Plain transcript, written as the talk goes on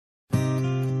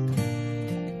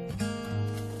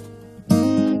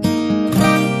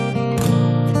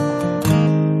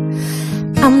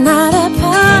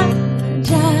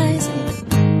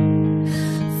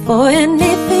for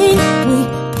anything we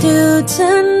do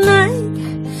tonight.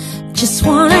 Just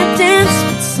wanna dance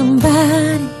with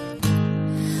somebody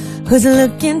who's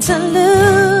looking to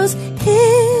lose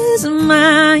his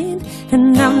mind.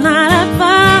 And I'm not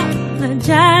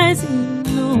apologizing,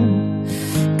 no,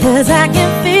 'cause I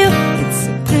can feel it's a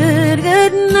good,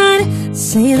 good night.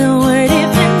 Say the word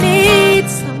if you need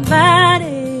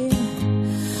somebody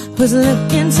who's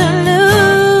looking to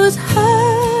lose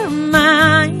her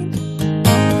mind.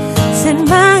 Said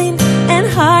mind and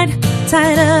heart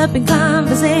tied up in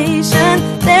conversation.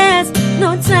 There's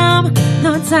no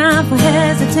time for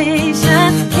hesitation.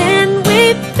 Can we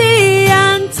be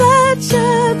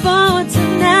untouchable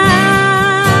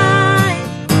tonight?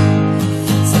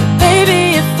 So baby,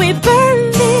 if we burn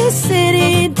this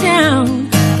city down,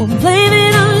 we'll blame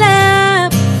it on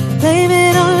love, blame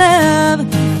it on love.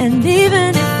 And even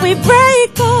if we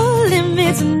break all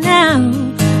limits now,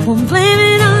 we'll blame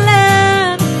it on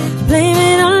love, blame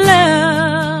it on love.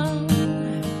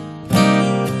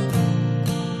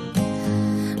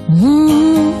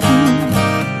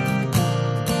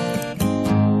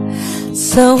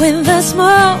 So when the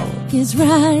smoke is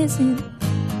rising,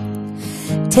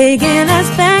 taking us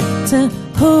back to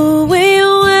who we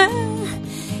were,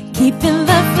 keeping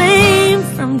the flame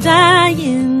from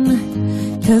dying,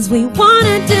 'cause we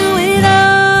wanna do it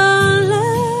all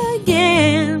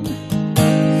again.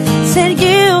 Said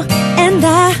you and I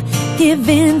give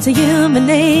in to human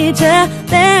nature.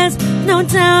 There's no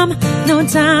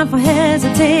time for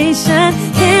hesitation.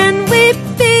 Can we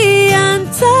be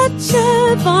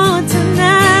untouchable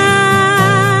tonight?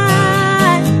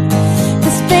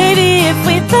 'Cause baby, if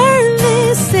we burn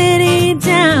this city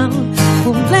down,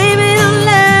 we'll blame it on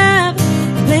love,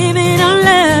 blame it on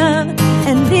love.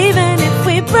 And even if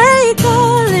we break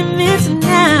all limits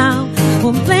now,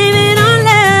 we'll blame it on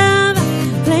love,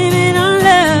 blame it on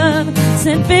love.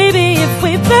 Said baby, if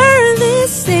we burn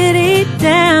this city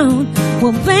down,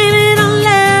 we'll blame it on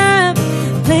love,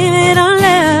 blame it on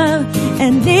love.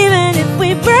 And even if we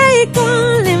break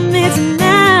all limits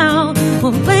now,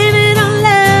 we'll blame it on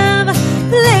love,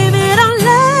 blame it on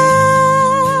love.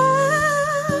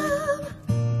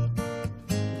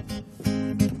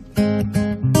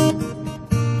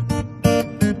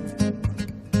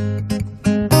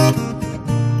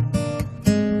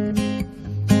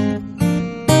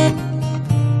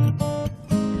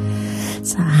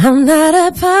 So I'm not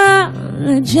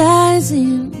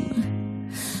apologizing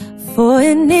for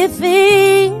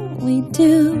anything we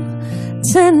do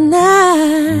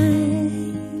tonight.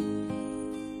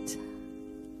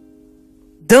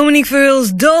 Dominique van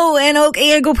Hulst, Do en ook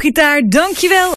Erik op gitaar, dankjewel.